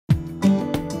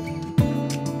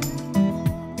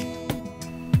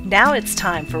Now it's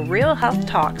time for Real Health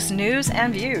Talks News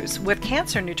and Views with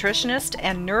cancer nutritionist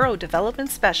and neurodevelopment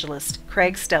specialist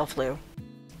Craig Stelflew.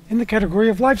 In the category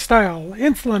of lifestyle,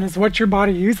 insulin is what your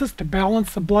body uses to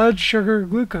balance the blood sugar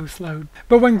glucose load.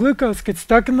 But when glucose gets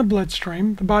stuck in the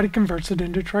bloodstream, the body converts it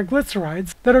into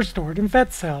triglycerides that are stored in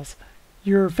fat cells.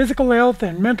 Your physical health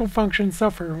and mental function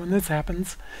suffer when this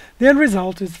happens. The end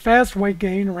result is fast weight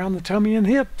gain around the tummy and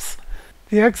hips.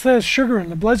 The excess sugar in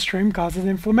the bloodstream causes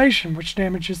inflammation, which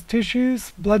damages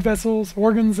tissues, blood vessels,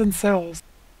 organs, and cells.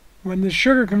 When the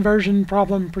sugar conversion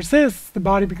problem persists, the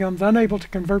body becomes unable to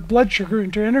convert blood sugar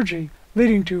into energy,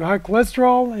 leading to high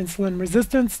cholesterol, insulin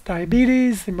resistance,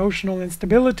 diabetes, emotional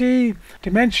instability,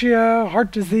 dementia,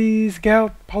 heart disease,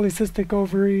 gout, polycystic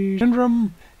ovary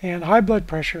syndrome, and high blood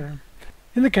pressure.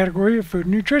 In the category of food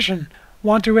and nutrition,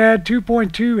 want to add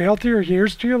 2.2 healthier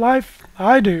years to your life?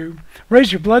 I do.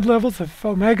 Raise your blood levels of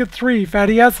omega-3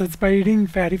 fatty acids by eating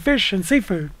fatty fish and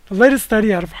seafood. The latest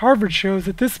study out of Harvard shows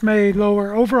that this may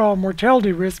lower overall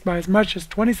mortality risk by as much as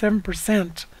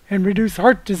 27% and reduce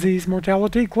heart disease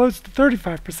mortality close to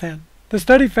 35%. The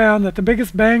study found that the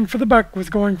biggest bang for the buck was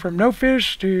going from no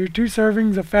fish to 2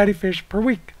 servings of fatty fish per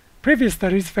week. Previous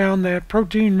studies found that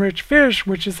protein-rich fish,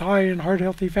 which is high in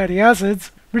heart-healthy fatty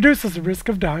acids, reduces the risk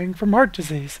of dying from heart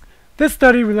disease. This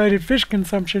study related fish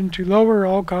consumption to lower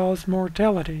all-cause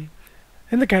mortality.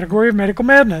 In the category of medical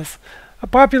madness, a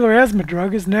popular asthma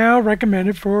drug is now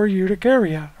recommended for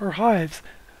urticaria, or hives.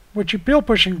 What your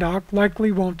pill-pushing doc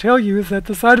likely won't tell you is that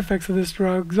the side effects of this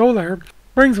drug, Xolair,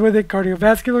 brings with it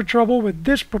cardiovascular trouble with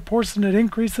disproportionate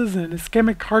increases in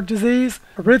ischemic heart disease,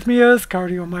 arrhythmias,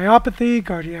 cardiomyopathy,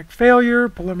 cardiac failure,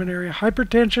 pulmonary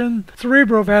hypertension,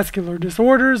 cerebrovascular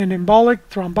disorders, and embolic,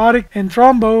 thrombotic, and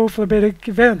thrombophlebitic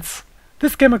events.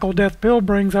 This chemical death pill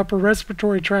brings upper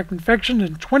respiratory tract infection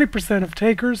in 20% of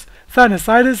takers,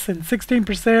 sinusitis in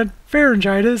 16%,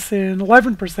 pharyngitis in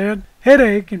 11%,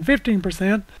 headache in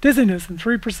 15%, dizziness in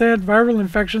 3%, viral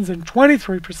infections in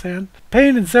 23%,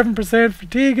 pain in 7%,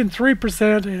 fatigue in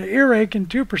 3%, and earache in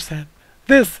 2%.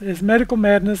 This is medical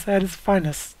madness at its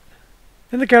finest.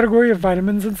 In the category of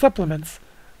vitamins and supplements,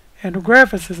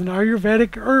 andographis is an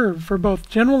Ayurvedic herb for both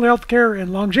general health care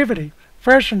and longevity.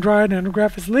 Fresh and dried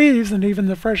andographis leaves and even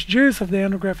the fresh juice of the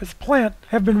andographis plant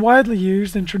have been widely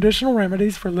used in traditional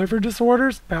remedies for liver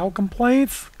disorders, bowel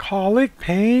complaints, colic,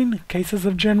 pain, cases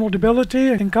of general debility,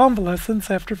 and convalescence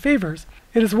after fevers.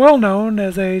 It is well known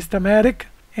as a stomachic,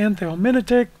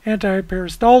 anthelmintic,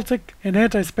 antiperistaltic, and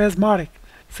antispasmodic.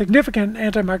 Significant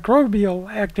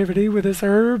antimicrobial activity with this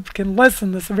herb can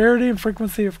lessen the severity and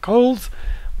frequency of colds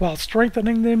while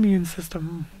strengthening the immune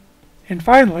system. And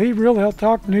finally, Real Health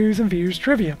Talk News and Views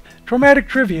Trivia. Traumatic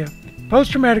Trivia.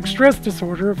 Post-traumatic stress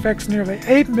disorder affects nearly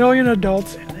 8 million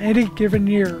adults in any given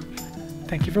year.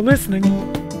 Thank you for listening.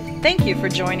 Thank you for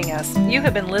joining us. You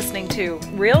have been listening to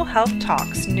Real Health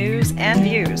Talks News and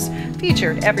Views,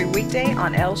 featured every weekday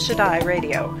on El Shaddai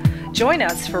Radio. Join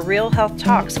us for Real Health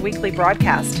Talks weekly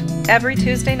broadcast every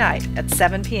Tuesday night at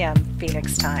 7 p.m.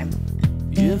 Phoenix time.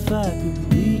 If I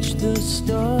could reach the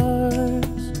stars